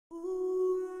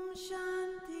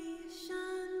Shanti,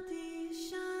 Shanti,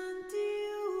 Shanti.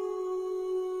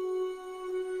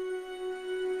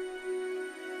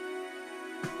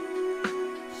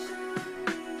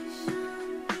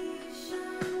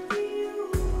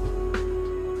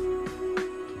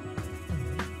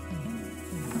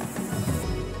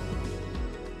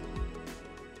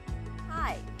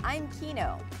 Hi, I'm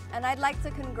Kino, and I'd like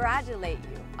to congratulate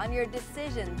you on your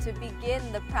decision to begin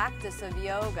the practice of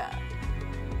yoga.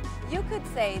 You could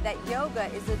say that yoga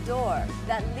is a door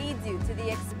that leads you to the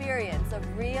experience of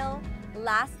real,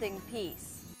 lasting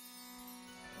peace.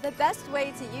 The best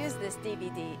way to use this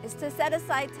DVD is to set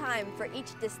aside time for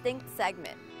each distinct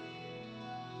segment.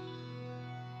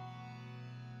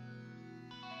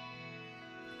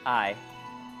 Hi,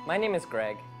 my name is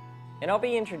Greg, and I'll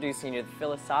be introducing you to the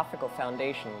philosophical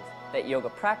foundations that yoga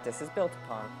practice is built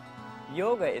upon.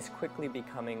 Yoga is quickly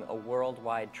becoming a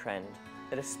worldwide trend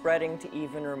that is spreading to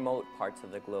even remote parts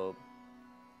of the globe.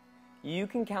 You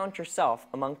can count yourself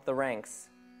among the ranks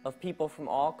of people from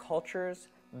all cultures,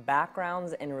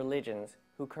 backgrounds, and religions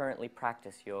who currently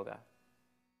practice yoga.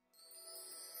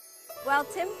 While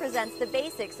Tim presents the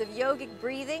basics of yogic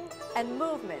breathing and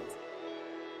movement.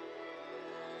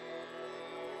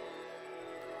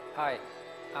 Hi,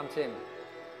 I'm Tim.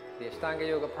 The Ashtanga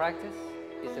Yoga practice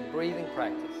is a breathing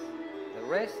practice. The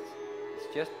rest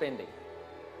is just bending.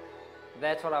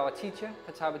 That's what our teacher,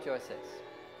 Pattabhi says.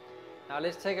 Now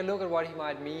let's take a look at what he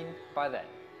might mean by that.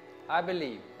 I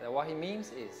believe that what he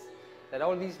means is that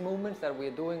all these movements that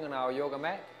we're doing on our yoga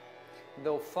mat,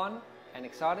 though fun and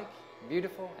exotic,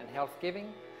 beautiful and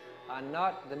health-giving, are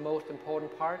not the most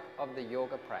important part of the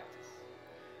yoga practice.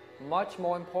 Much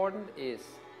more important is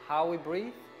how we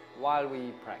breathe while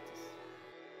we practice.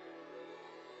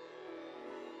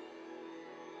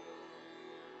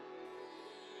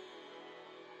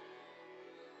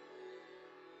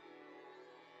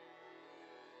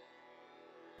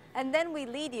 And then we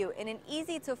lead you in an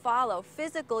easy-to-follow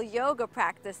physical yoga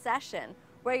practice session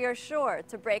where you're sure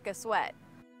to break a sweat.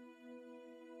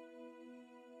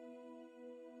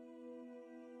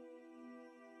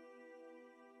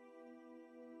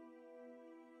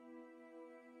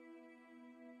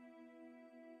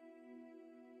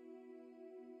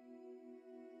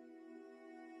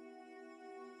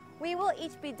 We will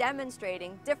each be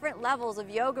demonstrating different levels of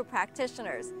yoga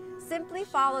practitioners. Simply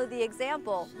follow the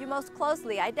example you most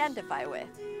closely identify with.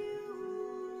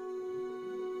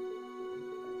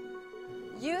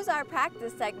 Use our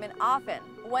practice segment often,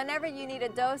 whenever you need a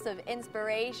dose of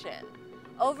inspiration.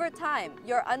 Over time,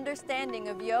 your understanding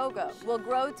of yoga will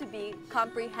grow to be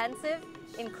comprehensive,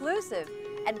 inclusive,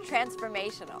 and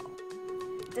transformational.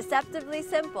 Deceptively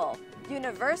simple,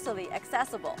 universally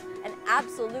accessible, and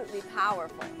absolutely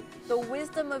powerful. The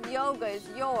wisdom of yoga is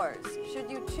yours should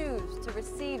you choose to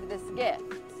receive this gift.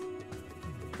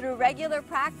 Through regular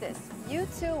practice, you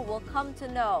too will come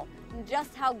to know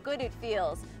just how good it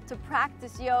feels to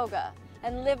practice yoga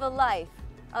and live a life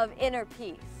of inner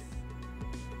peace.